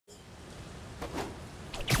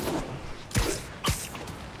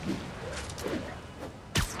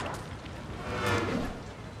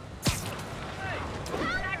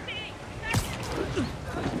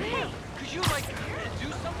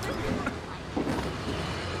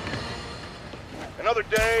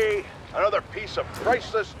Another day, another piece of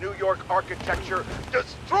priceless New York architecture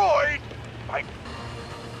destroyed by...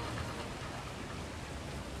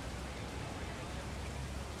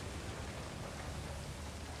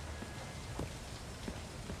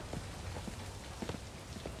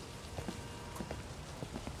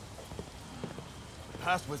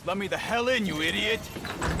 Passwords, let me the hell in, you idiot!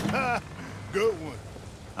 Ha! Good one.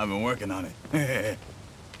 I've been working on it.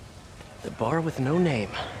 The bar with no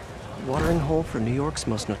name. Watering hole for New York's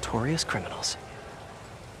most notorious criminals.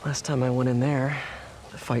 Last time I went in there,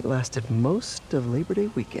 the fight lasted most of Labor Day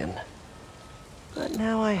weekend. But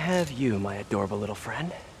now I have you, my adorable little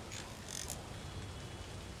friend.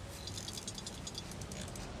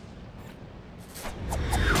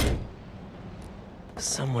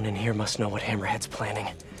 Someone in here must know what Hammerhead's planning.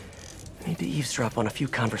 I need to eavesdrop on a few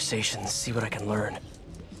conversations, see what I can learn.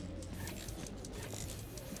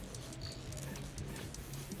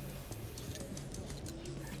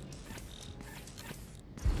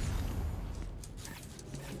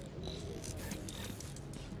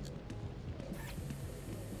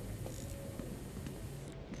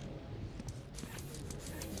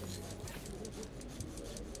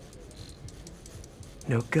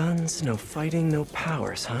 No guns, no fighting, no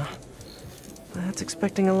powers, huh? That's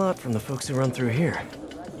expecting a lot from the folks who run through here.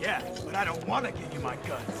 Yeah, but I don't want to give you my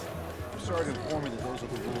guns. I'm sorry to inform you that those are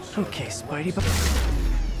the rules. Okay, Spidey, but...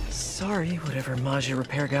 Sorry, whatever Maggia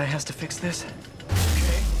repair guy has to fix this.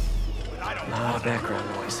 Okay? But I don't A lot of background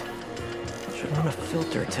noise. Should run a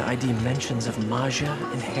filter to ID mentions of Maggia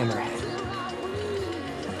and Hammerhead.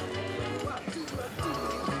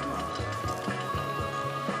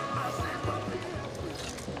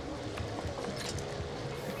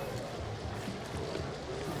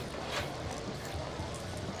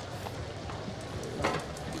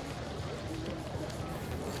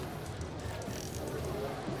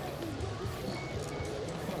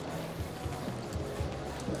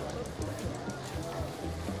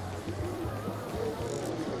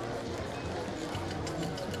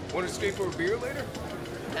 Want to stay for a beer later?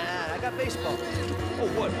 Nah, I got baseball.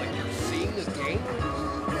 Oh, what, like you're seeing the game?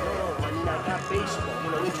 No, I mean, I got baseball.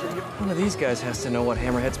 You know, One of these guys has to know what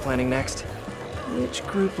Hammerhead's planning next. Which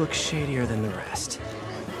group looks shadier than the rest?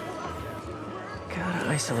 Gotta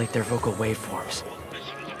isolate their vocal waveforms. This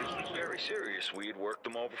was very serious. We had worked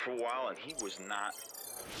him over for a while, and he was not...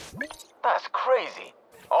 That's crazy.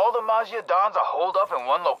 All the Maggia Dons are holed up in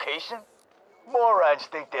one location? Morons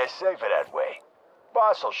think they're safer that way.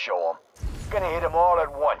 Boss will show them. Gonna hit them all at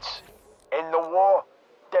once. In the war,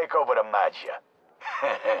 take over the Maggia.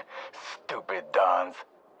 Stupid Dons.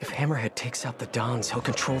 If Hammerhead takes out the Dons, he'll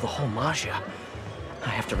control the whole Maggia. I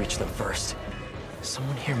have to reach them first.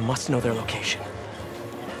 Someone here must know their location.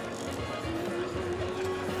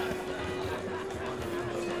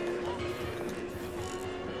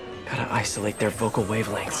 Gotta isolate their vocal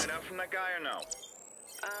wavelengths. Find out from that guy or no?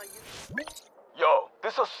 Yo,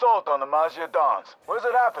 this assault on the Maggia Dons. Where's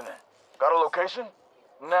it happening? Got a location?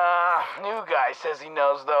 Nah, new guy says he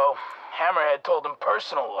knows though. Hammerhead told him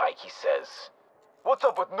personal like, he says. What's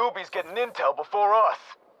up with newbies getting intel before us?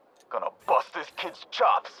 Gonna bust this kid's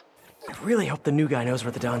chops. I really hope the new guy knows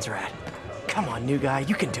where the Dons are at. Come on, new guy,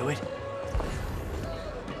 you can do it.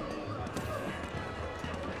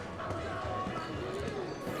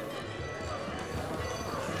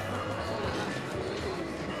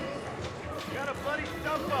 Got a bloody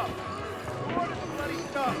stump up! Who ordered the bloody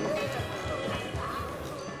stuff?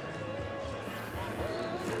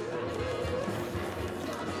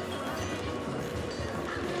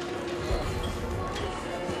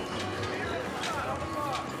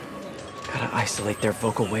 Gotta isolate their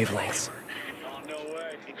vocal wavelengths. Oh, no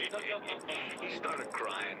way. He started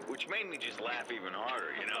crying, which made me just laugh even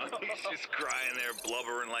harder, you know? He's just crying there,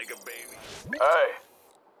 blubbering like a baby. Hey,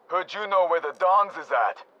 heard you know where the Dons is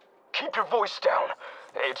at. Keep your voice down.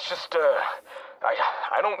 It's just,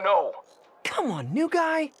 I don't know. Come on, new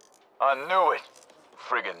guy. I knew it.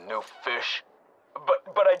 Friggin' new fish.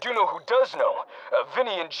 But I do know who does know.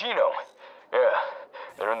 Vinny and Gino. Yeah,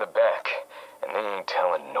 they're in the back, and they ain't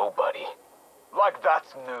telling nobody. Like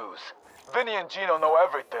that's news. Vinny and Gino know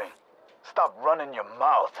everything. Stop running your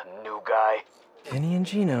mouth, new guy. Vinny and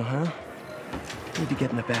Gino, huh? Need to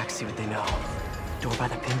get in the back, see what they know. Door by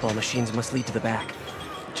the pinball machines must lead to the back.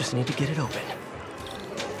 Just need to get it open.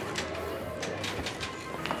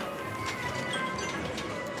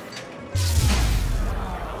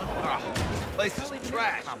 Place is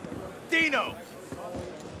trash. Dino!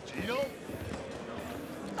 Gino?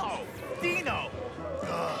 No, Dino!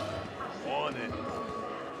 On it.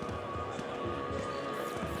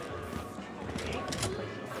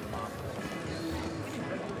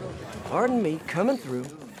 Pardon me, coming through.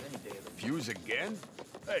 Fuse again?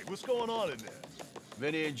 Hey, what's going on in there?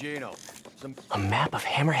 Vinny and Gino. A map of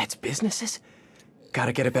Hammerhead's businesses?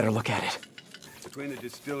 Gotta get a better look at it. Between the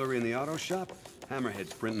distillery and the auto shop,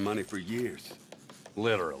 Hammerhead's printing money for years.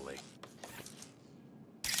 Literally.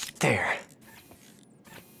 There.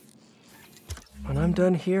 When I'm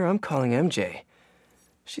done here, I'm calling MJ.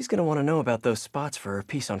 She's gonna want to know about those spots for her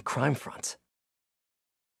piece on crime fronts.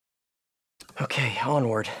 Okay,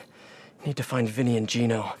 onward. Need to find Vinny and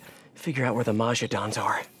Gino. Figure out where the Majidons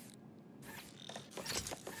are.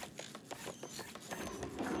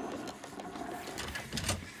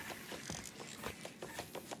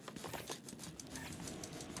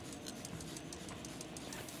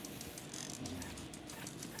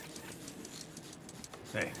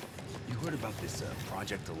 Hey, you heard about this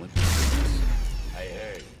Project Olympus? I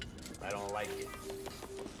heard. I don't like it.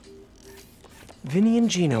 Vinny and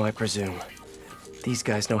Gino, I presume. These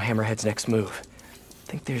guys know Hammerhead's next move.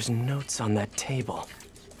 Think there's notes on that table.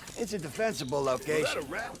 It's a defensible location.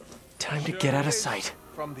 Time to get out of sight.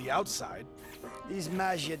 From the outside. These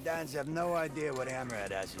Majidons have no idea what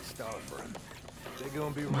Hammerhead has in store for them. They're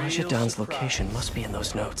gonna be real Majidon's surprised. location must be in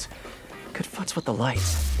those notes. Could futz with the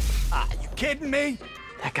lights. Ah, you kidding me?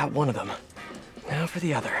 That got one of them. Now for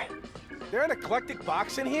the other. There an eclectic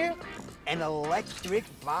box in here? An electric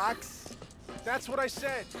box? That's what I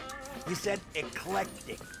said. You said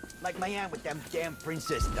eclectic. Like my aunt with them damn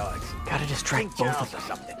princess dogs. Gotta distract King both Charles of or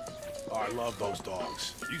them. something. Oh, I love those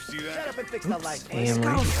dogs. You see Shut that? up and fix the light, please. AM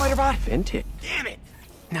radio. Spider-Bot! Vintage. Damn it!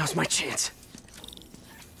 Now's my chance.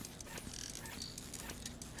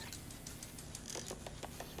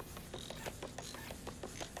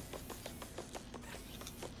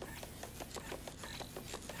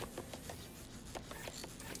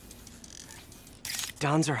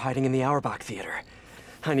 Dons are hiding in the Auerbach Theater.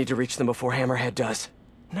 I need to reach them before Hammerhead does.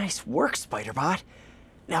 Nice work, Spider-Bot.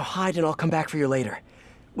 Now hide and I'll come back for you later.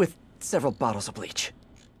 With several bottles of bleach.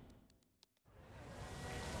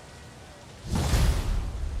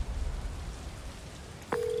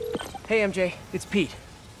 Hey, MJ. It's Pete.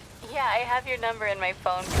 Yeah, I have your number in my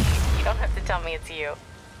phone, Pete. You don't have to tell me it's you.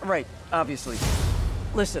 Right, obviously.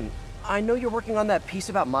 Listen, I know you're working on that piece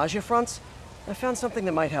about Maggia fronts. I found something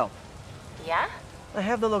that might help. Yeah? I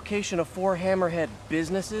have the location of 4 Hammerhead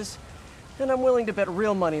businesses, and I'm willing to bet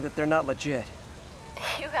real money that they're not legit.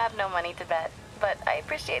 You have no money to bet, but I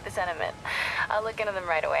appreciate the sentiment. I'll look into them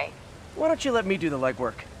right away. Why don't you let me do the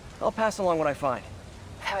legwork? I'll pass along what I find.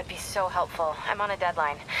 That would be so helpful. I'm on a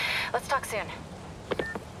deadline. Let's talk soon.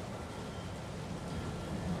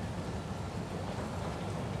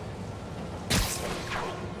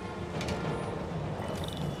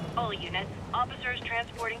 All units, officers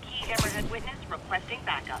transporting key Hammerhead witness requesting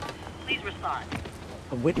backup. Please respond.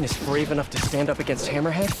 A witness brave enough to stand up against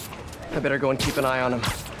Hammerhead? I better go and keep an eye on him.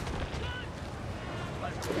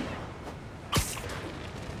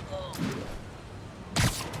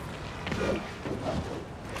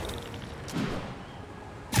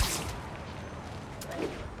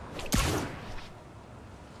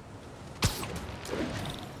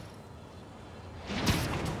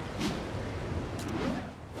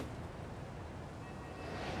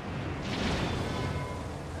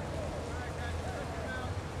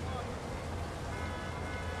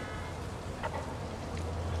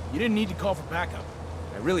 You didn't need to call for backup.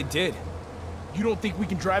 I really did. You don't think we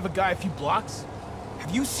can drive a guy a few blocks?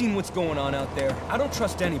 Have you seen what's going on out there? I don't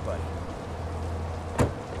trust anybody.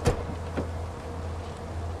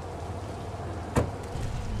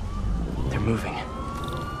 They're moving.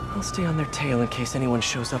 I'll stay on their tail in case anyone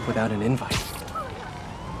shows up without an invite.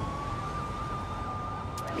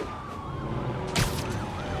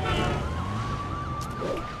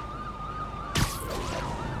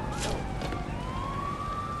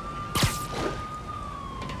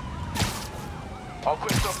 All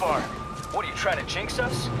clear so far. What, are you trying to jinx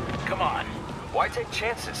us? Come on. Why take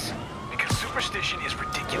chances? Because superstition is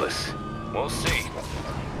ridiculous. We'll see.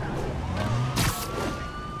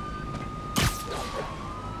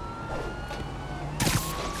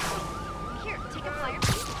 Here, take a flyer,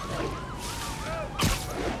 please.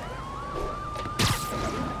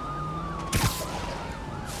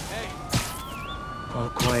 All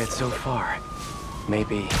quiet so far.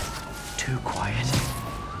 Maybe too quiet.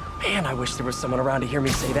 Man, I wish there was someone around to hear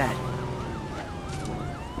me say that.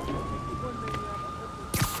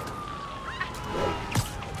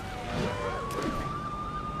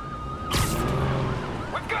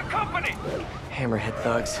 We've got company! Hammerhead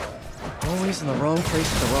thugs. Always in the wrong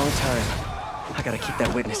place at the wrong time. I gotta keep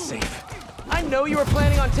that witness safe. I know you were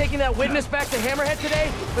planning on taking that witness back to Hammerhead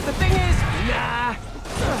today, but the thing is, nah.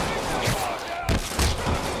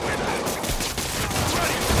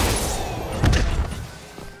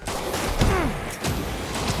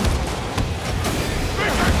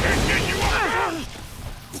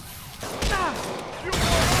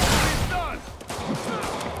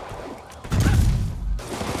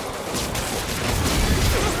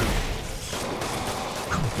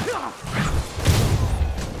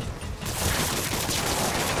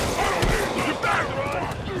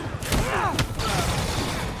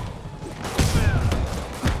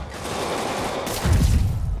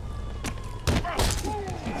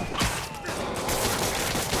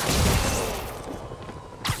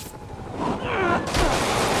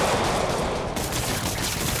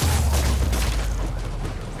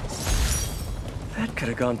 That could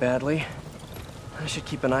have gone badly. I should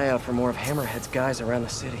keep an eye out for more of Hammerhead's guys around the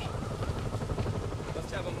city.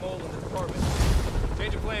 Must have a mole in the department.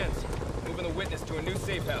 Change of plans. Moving the witness to a new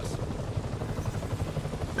safe house.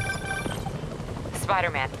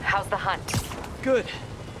 Spider-Man, how's the hunt? Good.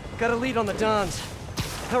 Got a lead on the Dons.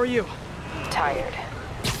 How are you? Tired.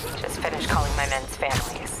 Just finished calling my men's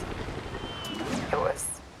families. It was...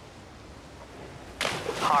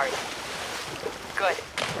 hard. Good.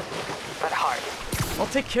 But hard. I'll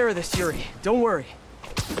take care of this, Yuri. Don't worry.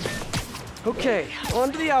 Okay,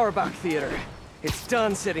 on to the Auerbach Theater. It's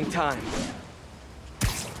done sitting time.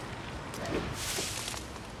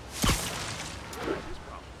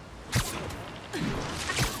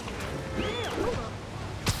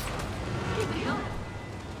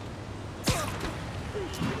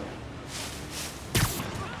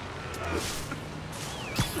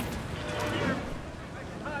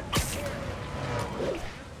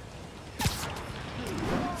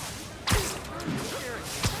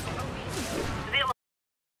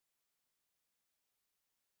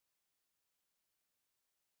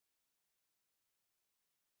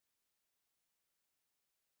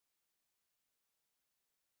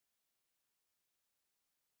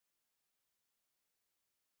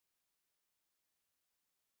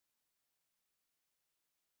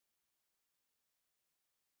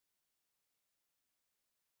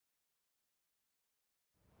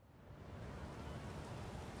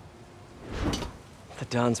 The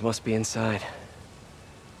Dons must be inside.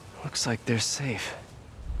 Looks like they're safe.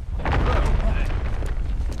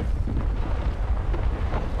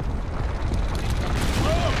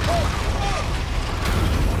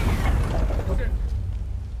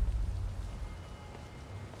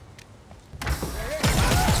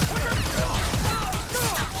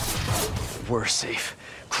 We're safe.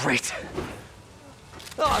 Great.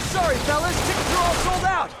 Oh, sorry, fellas. Tickets are all sold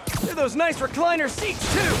out. They're those nice recliner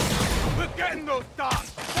seats, too. We're getting those dots,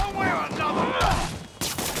 one way or another!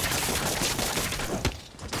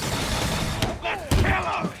 Let's kill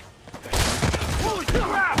them! Holy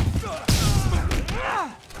crap!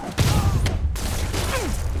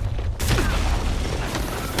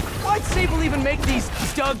 Why'd Sable even make these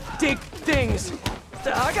dig things?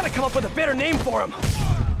 I gotta come up with a better name for them.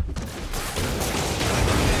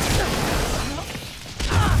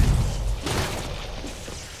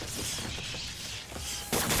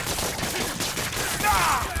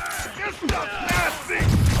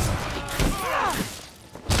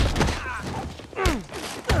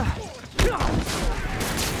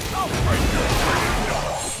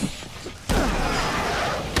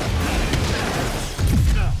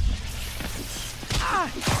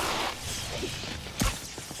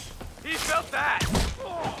 He felt that!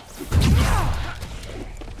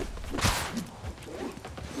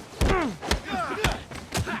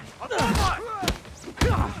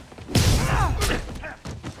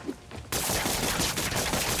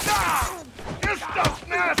 This stuff's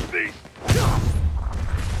nasty!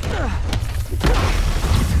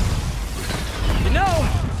 You know,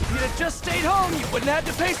 if you'd have just stayed home, you wouldn't have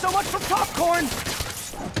had to pay so much for popcorn.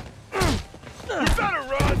 You better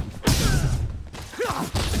run!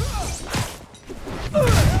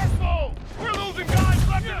 Careful! We're losing guys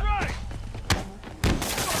left and right!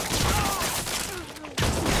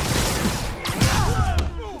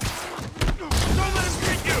 Don't let him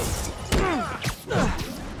get you!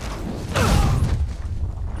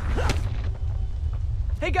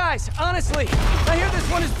 Hey guys, honestly, I hear this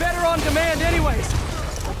one is better on demand anyways.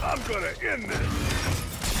 I'm gonna end this!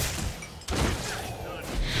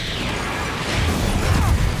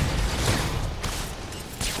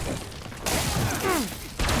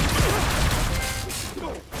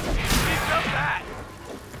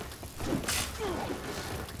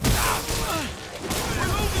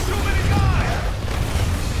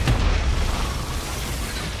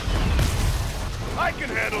 I can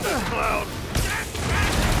handle this clown!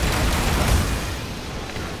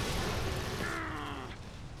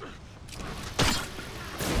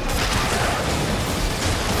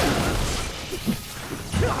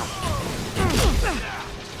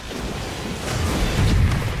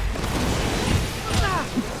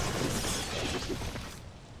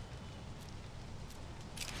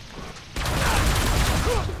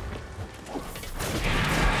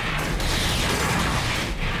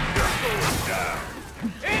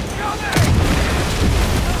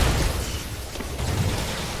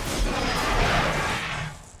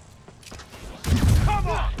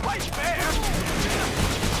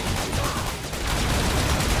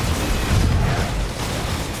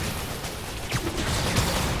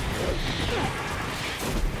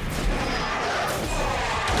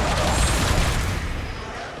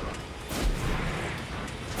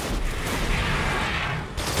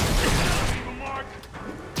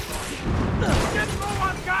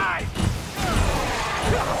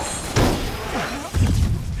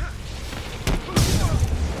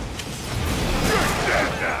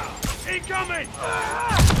 in!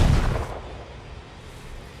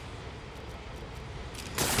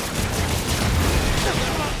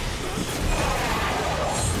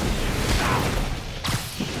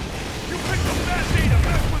 You picked the bad day to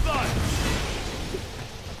mess with us!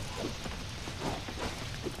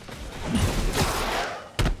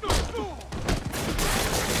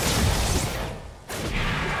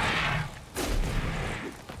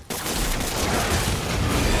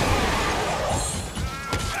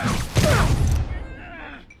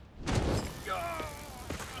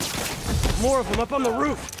 More of them up on the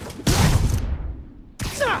roof!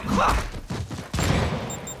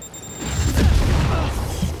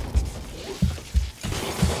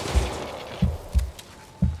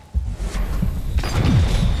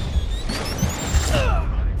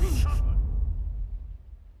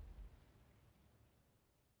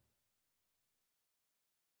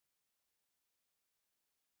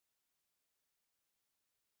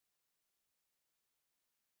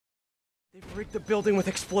 They've rigged the building with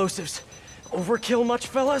explosives. Overkill much,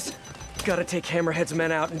 fellas? Gotta take Hammerhead's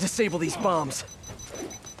men out and disable these bombs.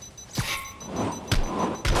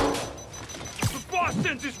 The boss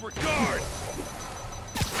sends his regards!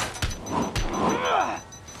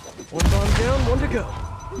 One bomb down, one to go.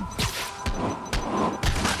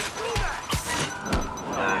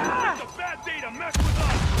 It's a bad day to mess with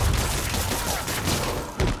us!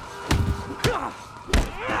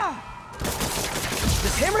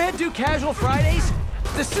 Does Hammerhead do casual Fridays?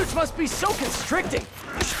 The suits must be so constricting.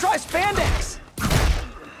 You should try spandex.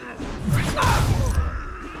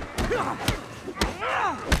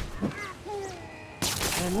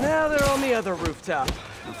 And now they're on the other rooftop.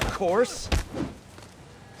 Of course.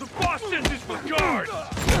 The boss sends his regards!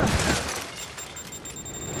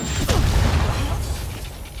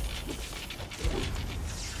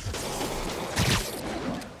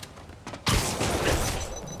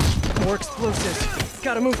 More explosives.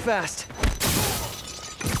 Gotta move fast.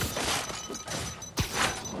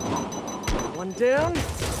 One down.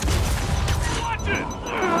 Watch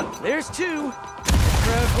it! There's two. The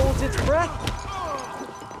crowd holds its breath.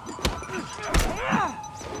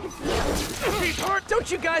 He's hurt!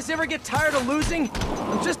 Don't you guys ever get tired of losing?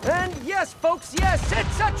 And yes, folks, yes,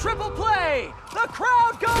 it's a triple play! The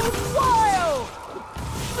crowd goes wild!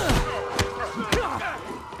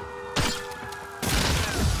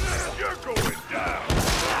 You're going down!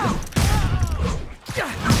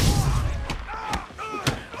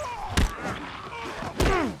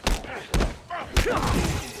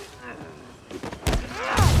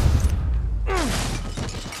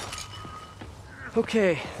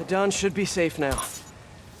 Okay, the Dons should be safe now.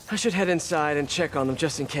 I should head inside and check on them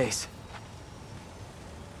just in case.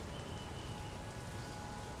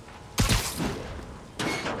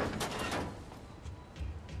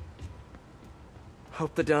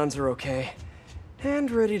 Hope the Dons are okay.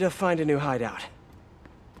 And ready to find a new hideout.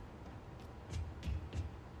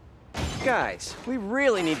 Guys, we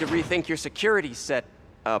really need to rethink your security set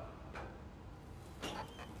up.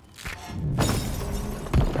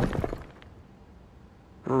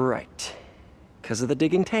 Right. Because of the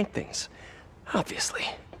digging tank things. Obviously.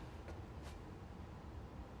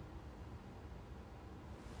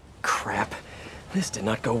 Crap. This did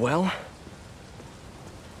not go well.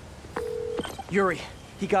 Yuri,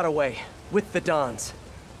 he got away. With the Dons.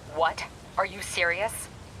 What? Are you serious?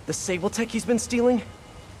 The Sable Tech he's been stealing?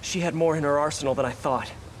 She had more in her arsenal than I thought.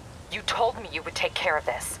 You told me you would take care of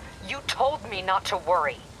this. You told me not to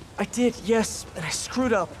worry. I did, yes, and I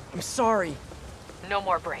screwed up. I'm sorry. No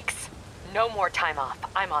more breaks. No more time off.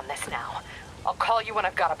 I'm on this now. I'll call you when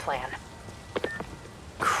I've got a plan.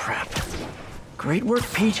 Crap. Great work,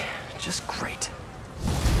 Pete. Just great.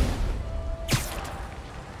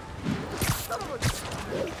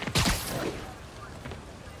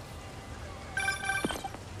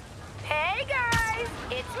 Hey guys,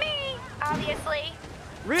 it's me, obviously.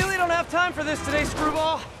 Really don't have time for this today,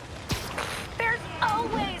 Screwball. There's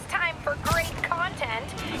always time for great content,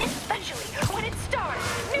 especially when it stars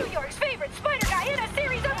New York's favorite spider guy in a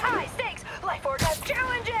series of high-stakes life or death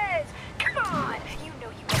challenges. Come on, you know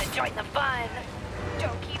you gotta join the fun.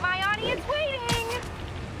 Don't keep my audience waiting.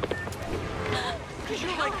 Could you,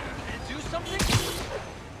 like, do something?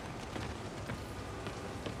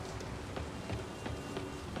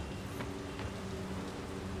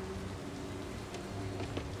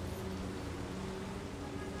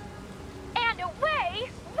 And away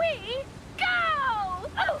we go!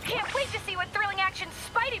 Oh, can't wait to see what thrilling action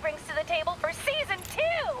Spidey brings to the table for Season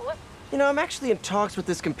 2! You know, I'm actually in talks with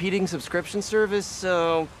this competing subscription service,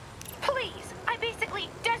 so... Please, I basically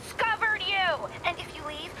discovered you! And if you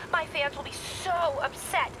leave, my fans will be so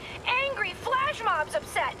upset. Angry flash mobs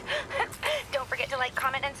upset. Don't like,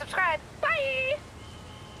 comment, and subscribe. Bye!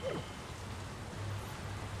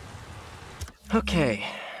 Okay,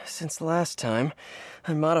 since last time,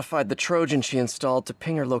 I modified the Trojan she installed to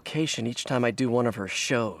ping her location each time I do one of her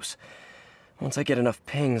shows. Once I get enough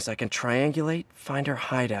pings, I can triangulate, find her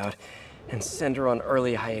hideout, and send her on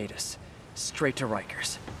early hiatus, straight to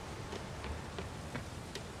Rikers.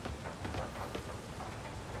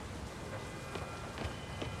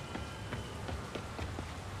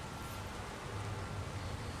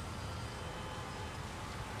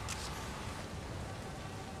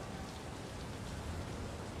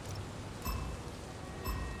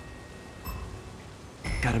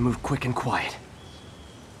 Gotta move quick and quiet.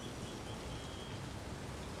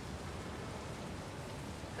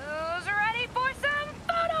 Who's ready for some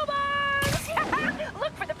photo bombs?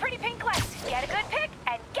 Look for the pretty pink lights. Get a good pic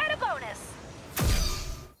and get a bonus.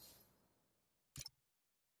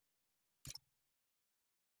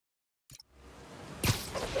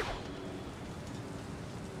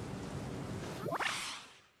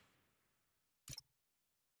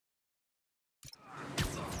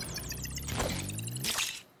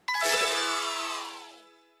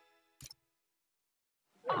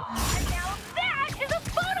 Now that is a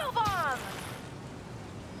photo bomb!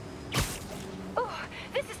 Ooh,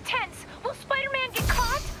 this is tense. Will Spider-Man get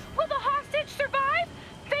caught? Will the hostage survive?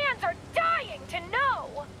 Fans are dying to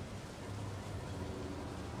know!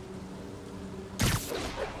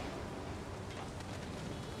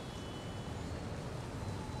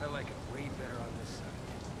 I like it way better on this side.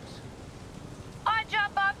 Odd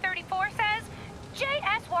Job Bob 34 says,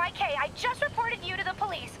 JSYK, I just reported you to the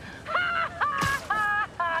police. Ha ha ha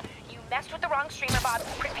ha! You messed with the wrong streamer, Bob.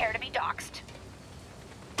 Prepare to be doxxed.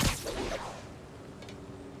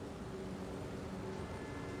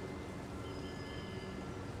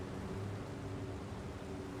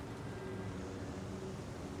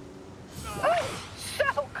 Ooh,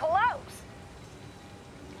 so close!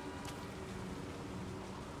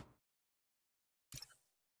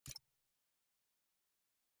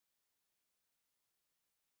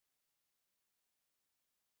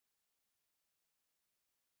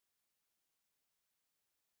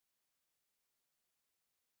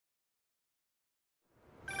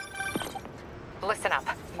 Listen up.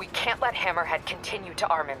 We can't let Hammerhead continue to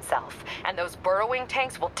arm himself, and those burrowing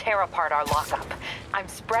tanks will tear apart our lockup. I'm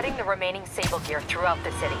spreading the remaining Sable gear throughout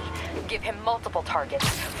the city. Give him multiple targets.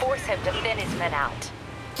 Force him to thin his men out.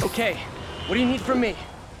 Okay, what do you need from me?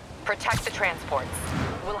 Protect the transports.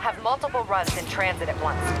 We'll have multiple runs in transit at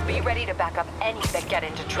once. Be ready to back up any that get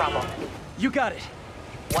into trouble. You got it.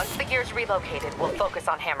 Once the gear's relocated, we'll focus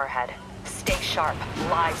on Hammerhead. Stay sharp.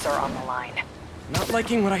 Lives are on the line. Not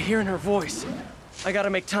liking what I hear in her voice. I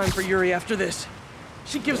gotta make time for Yuri after this.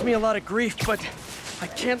 She gives me a lot of grief, but I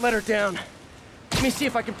can't let her down. Let me see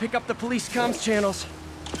if I can pick up the police comms channels.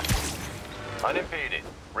 Unimpeded.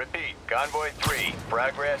 Repeat, Convoy 3,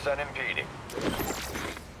 progress unimpeded.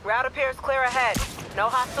 Route appears clear ahead. No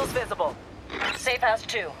hostiles visible. Safe House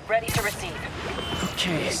 2, ready to receive.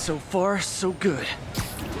 Okay, so far, so good.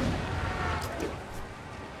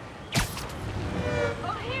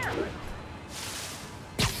 Oh, here!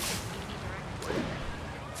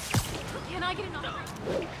 Can I get an autograph?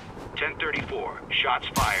 1034, shots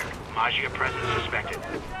fired. Maggia presence suspected.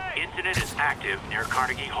 Incident is active near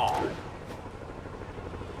Carnegie Hall.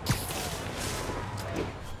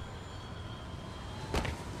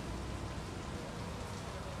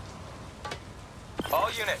 All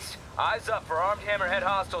units, eyes up for armed Hammerhead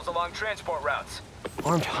hostiles along transport routes.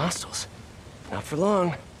 Armed hostiles? Not for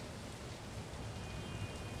long.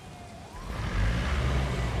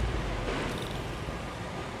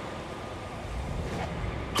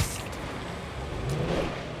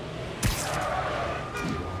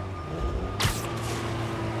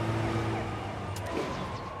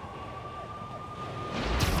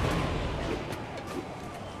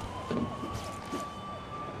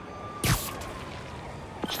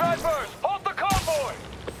 Snipers, hold the convoy!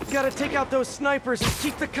 Gotta take out those snipers and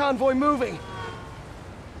keep the convoy moving.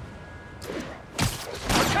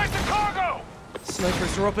 Protect the cargo!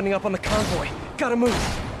 Snipers are opening up on the convoy. Gotta move.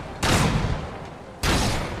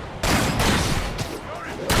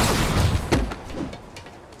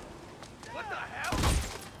 What the hell?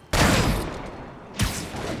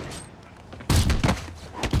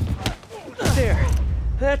 There.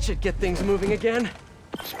 That should get things moving again.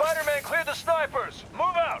 Spider-Man, clear the snipers!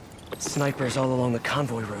 Move out! Snipers all along the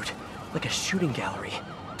convoy route, like a shooting gallery.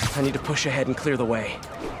 I need to push ahead and clear the way.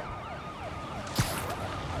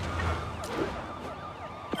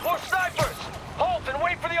 More snipers! Halt and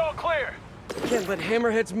wait for the all-clear! Can't let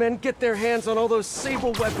Hammerhead's men get their hands on all those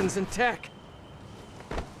Sable weapons and tech.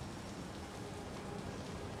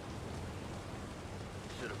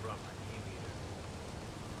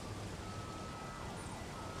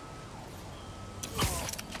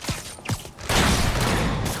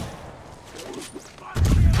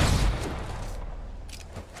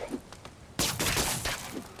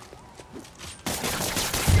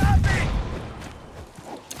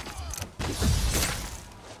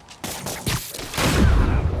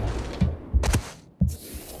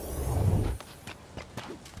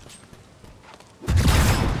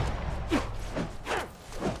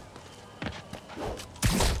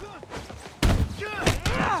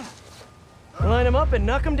 up and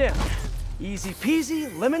knock them down. Easy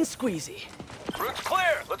peasy, lemon squeezy. Route's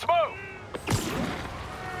clear. Let's move.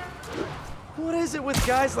 What is it with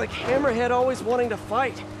guys like Hammerhead always wanting to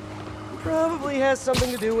fight? Probably has something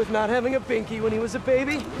to do with not having a binky when he was a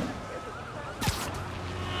baby.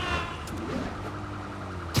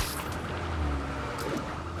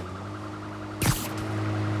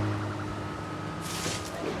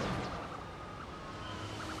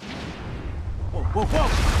 Whoa, whoa!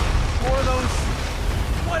 More of those...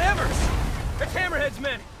 whatevers! It's Hammerhead's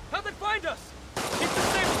men! How'd they find us? Keep the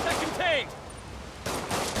stable tech contained!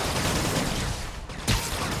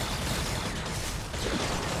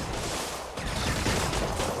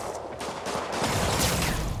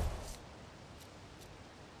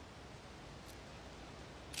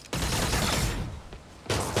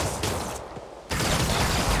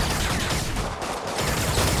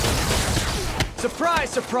 Surprise,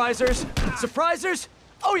 surprisers! Surprisers?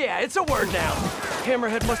 Oh yeah, it's a word now.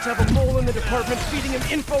 Hammerhead must have a mole in the department feeding him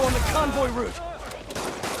info on the convoy route.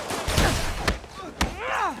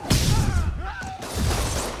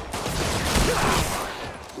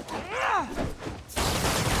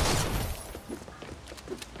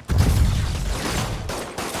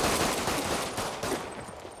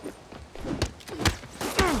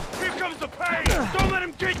 Here comes the pain! Don't let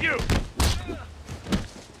him get you!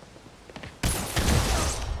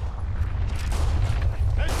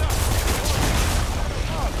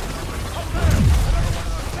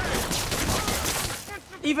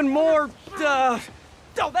 Even more, oh,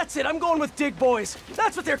 that's it. I'm going with Dig Boys.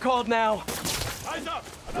 That's what they're called now. Eyes up!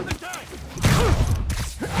 Another tank!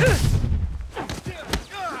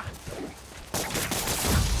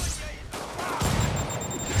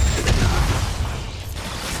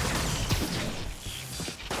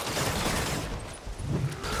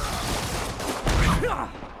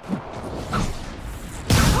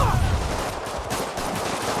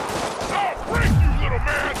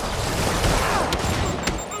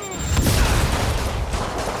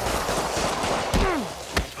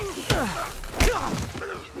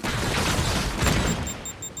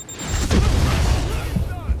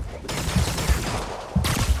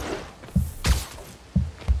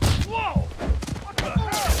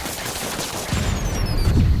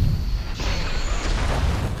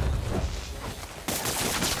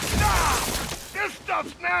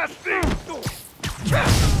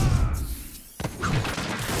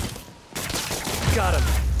 Got him.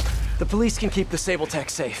 The police can keep the Sable Tech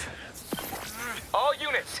safe. All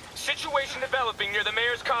units, situation developing near the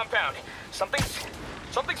mayor's compound.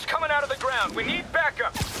 Something's coming out of the ground. We need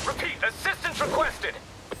backup. Repeat, assistance requested.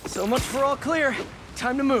 So much for all clear.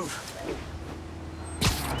 Time to move.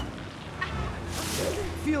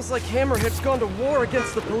 Feels like Hammerhead's gone to war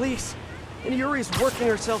against the police, and Yuri's working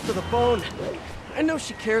herself to the bone. I know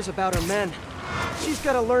she cares about her men. She's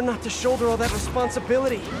gotta learn not to shoulder all that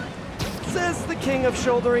responsibility. Says the king of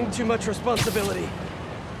shouldering too much responsibility.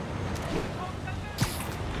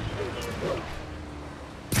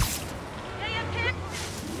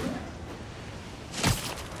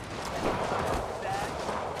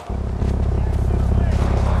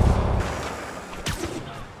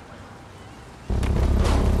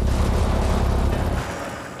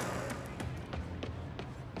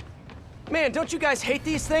 Man, don't you guys hate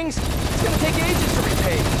these things? It's gonna take ages to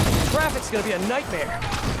repave. Traffic's gonna be a nightmare.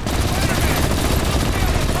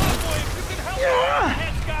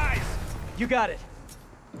 You got it.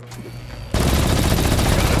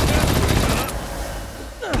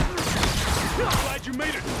 Glad you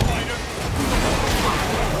made it, Spider.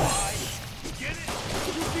 Get it?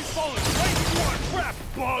 You keep falling right into our trap,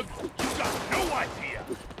 bug. You got no idea.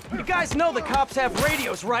 You guys know the cops have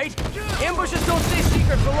radios, right? Ambushes don't stay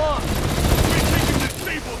secret for long. We're taking the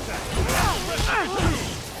Sable Tech.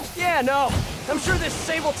 Yeah, no. I'm sure this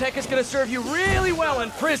Sable Tech is gonna serve you really well in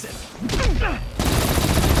prison.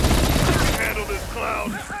 Handle this,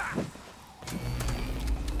 Cloud.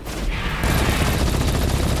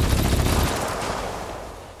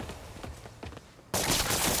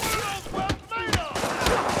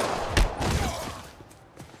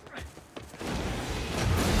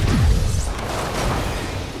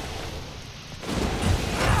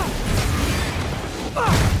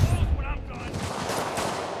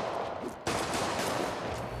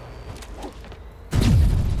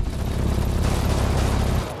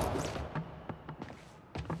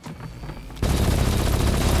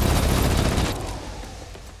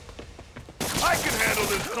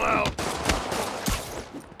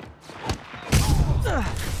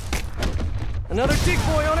 Another dig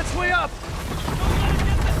boy on its way up!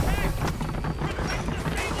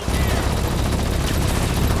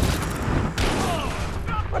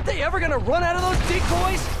 Aren't they ever gonna run out of those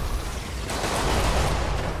decoys?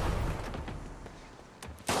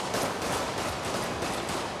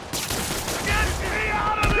 Get me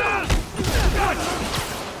out of this!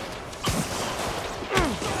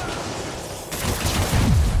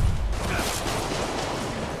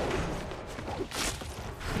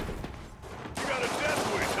 You got a death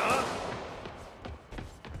wish, huh?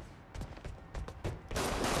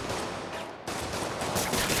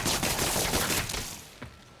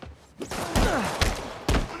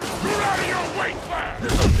 You're out of your wasteland!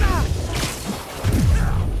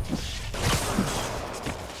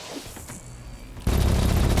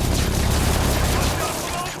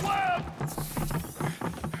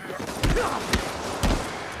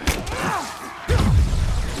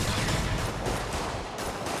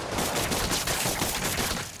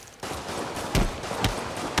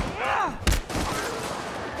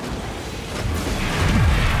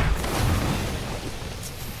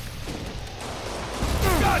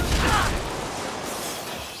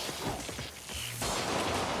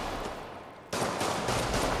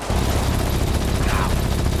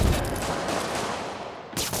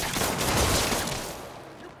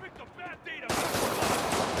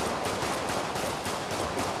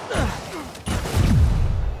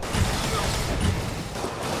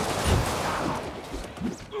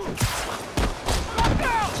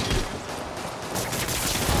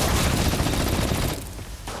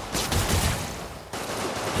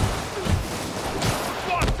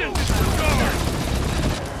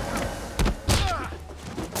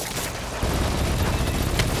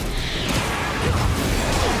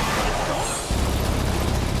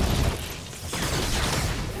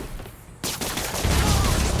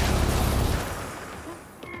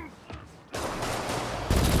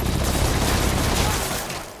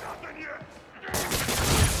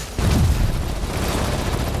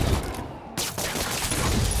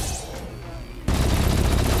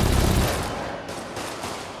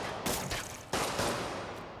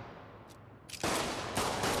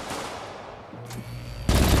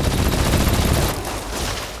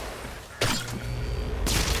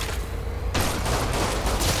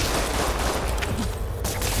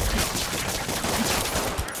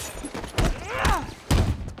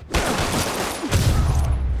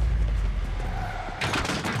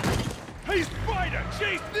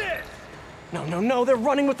 No, they're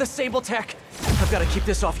running with the Sable Tech. I've got to keep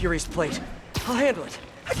this off Yuri's plate. I'll handle it.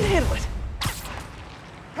 I can handle it.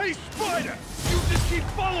 Hey, Spider! You just keep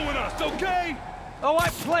following us, okay? Oh, I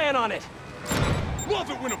plan on it. Love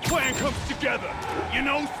it when a plan comes together. You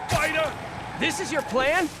know, Spider? This is your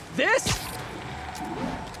plan? This?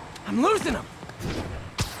 I'm losing them.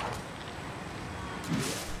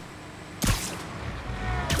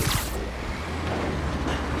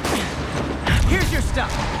 Here's your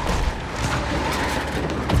stuff.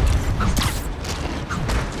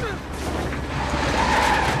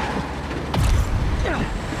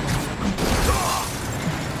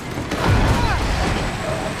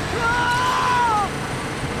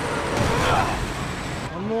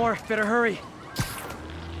 One more. Better hurry.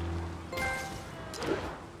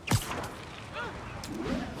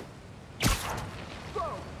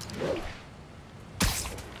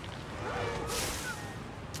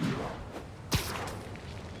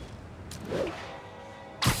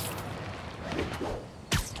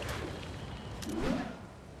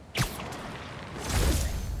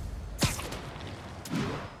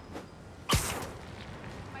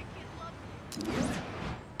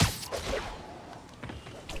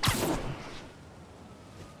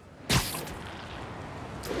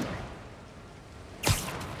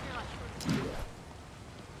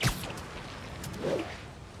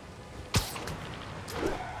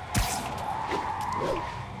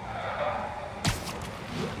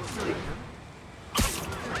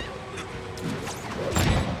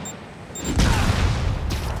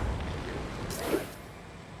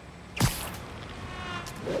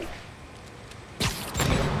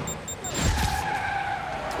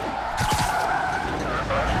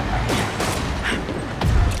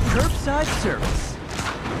 Curbside service.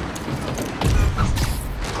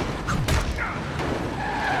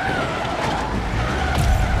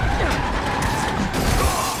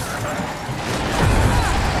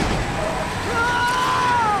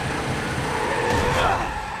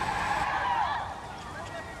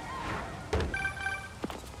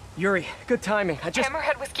 Yuri, good timing.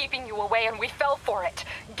 Hammerhead was keeping you away and we fell for it.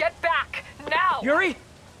 Get back, now! Yuri!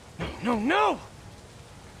 No!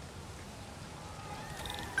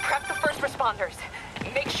 Prep the first responders.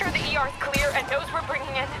 Make sure the ER is clear and knows we're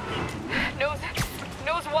bringing in. Knows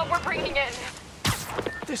what we're bringing in.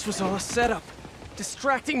 This was all a setup.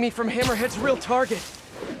 Distracting me from Hammerhead's real target.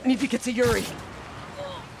 Need to get to Yuri.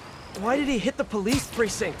 Why did he hit the police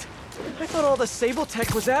precinct? I thought all the Sable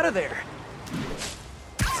tech was out of there.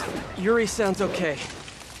 Yuri sounds okay.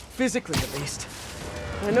 Physically, at least.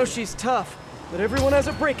 I know she's tough, but everyone has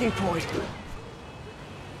a breaking point.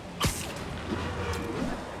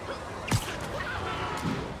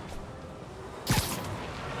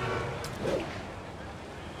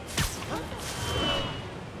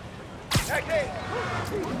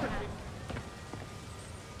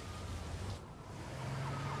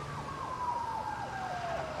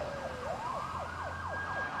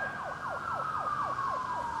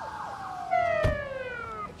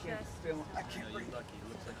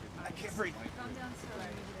 I can't breathe.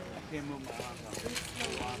 I can't move my arms.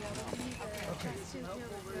 Okay.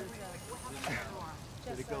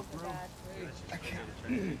 Did it go through? I can't.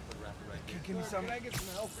 Can you give me some? Can I get some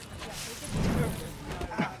help?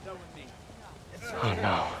 Oh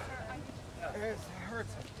no. It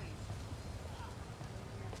hurts.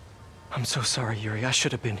 I'm so sorry, Yuri. I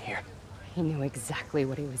should have been here. He knew exactly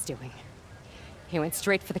what he was doing. He went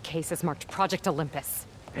straight for the cases marked Project Olympus.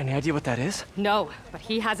 Any idea what that is? No, but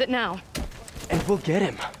he has it now. And we'll get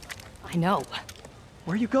him. I know.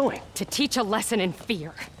 Where are you going? To teach a lesson in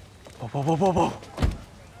fear. Whoa, whoa, whoa, whoa, whoa.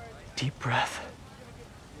 Deep breath.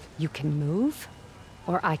 You can move,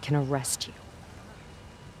 or I can arrest you.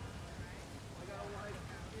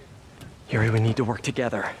 Yuri, we need to work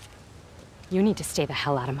together. You need to stay the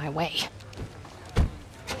hell out of my way.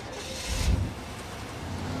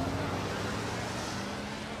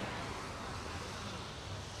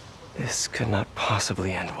 This could not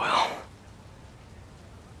possibly end well.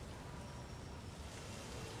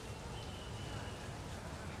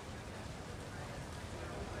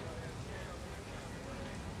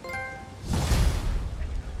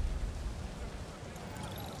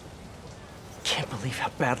 Can't believe how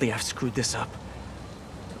badly I've screwed this up.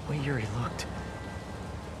 The way Yuri looked.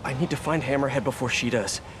 I need to find Hammerhead before she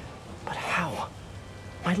does. But how?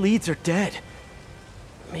 My leads are dead.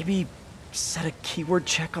 Maybe set a keyword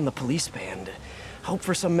check on the police band. Hope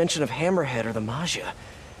for some mention of Hammerhead or the Maggia.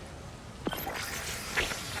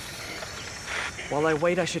 While I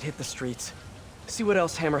wait, I should hit the streets. See what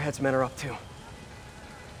else Hammerhead's men are up to.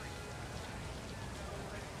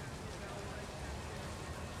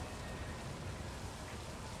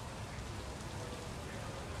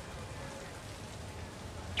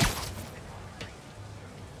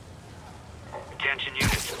 Attention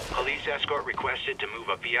units. Police escort requested to move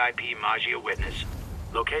a VIP Maggia witness.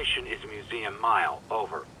 Location is Museum Mile.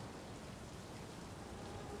 Over.